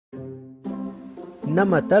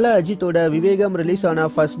நம்ம தல அஜித்தோட விவேகம் ரிலீஸ் ஆன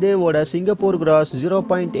ஃபர்ஸ்ட் டேவோட சிங்கப்பூர் கிராஸ்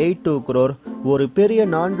 0.82 crore ஒரு பெரிய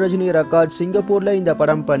நான் ரஜினி ரெக்கார்ட் சிங்கப்பூர்ல இந்த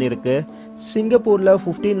படம் பண்ணிருக்கு. சிங்கப்பூர்ல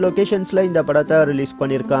 15 லொகேஷன்ஸ்ல இந்த படத்தை ரிலீஸ்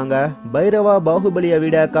பண்ணிருக்காங்க. பைரவா பாகுபலியை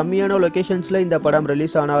விட கம்மியான லொகேஷன்ஸ்ல இந்த படம்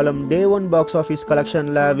ரிலீஸ் ஆனாலும் டே 1 பாக்ஸ் ஆஃபீஸ்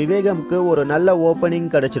கலெக்ஷன்ல விவேகம்க்கு ஒரு நல்ல ஓப்பனிங்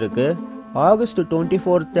கிடைச்சிருக்கு. ஆகஸ்ட்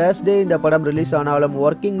 24 தேர்ஸ்டே இந்த படம் ரிலீஸ் ஆனாலும்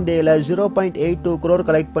ஒர்க்கிங் டேல 0.82 crore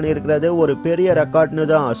கலெக்ட் பண்ணியிருக்கிறது ஒரு பெரிய ரெக்கார்ட்னு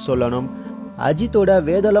தான் சொல்லணும். அஜித்தோட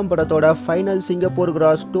வேதலம் படத்தோட ஃபைனல் சிங்கப்பூர்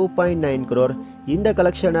கிராஸ் 2.9 crore. இந்த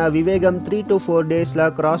கலெக்ஷனை விவேகம் 3 to 4 டேஸ்ல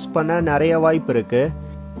கிராஸ் பண்ண நிறைய வாய்ப்பு இருக்கு.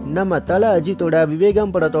 நம்ம தல அஜித்தோட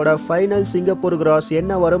விவேகம் படத்தோட ஃபைனல் சிங்கப்பூர் கிராஸ்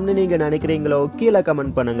என்ன வரும்னு நீங்க நினைக்கிறீங்களோ கீழே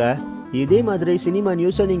கமெண்ட் பண்ணுங்க. இதே மாதிரி சினிமா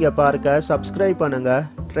நியூஸை நீங்க பார்க்க சப்ஸ்கிரைப் பண்ணுங்க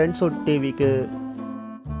ட்ரெண்ட்ஸ் டிவிக்கு.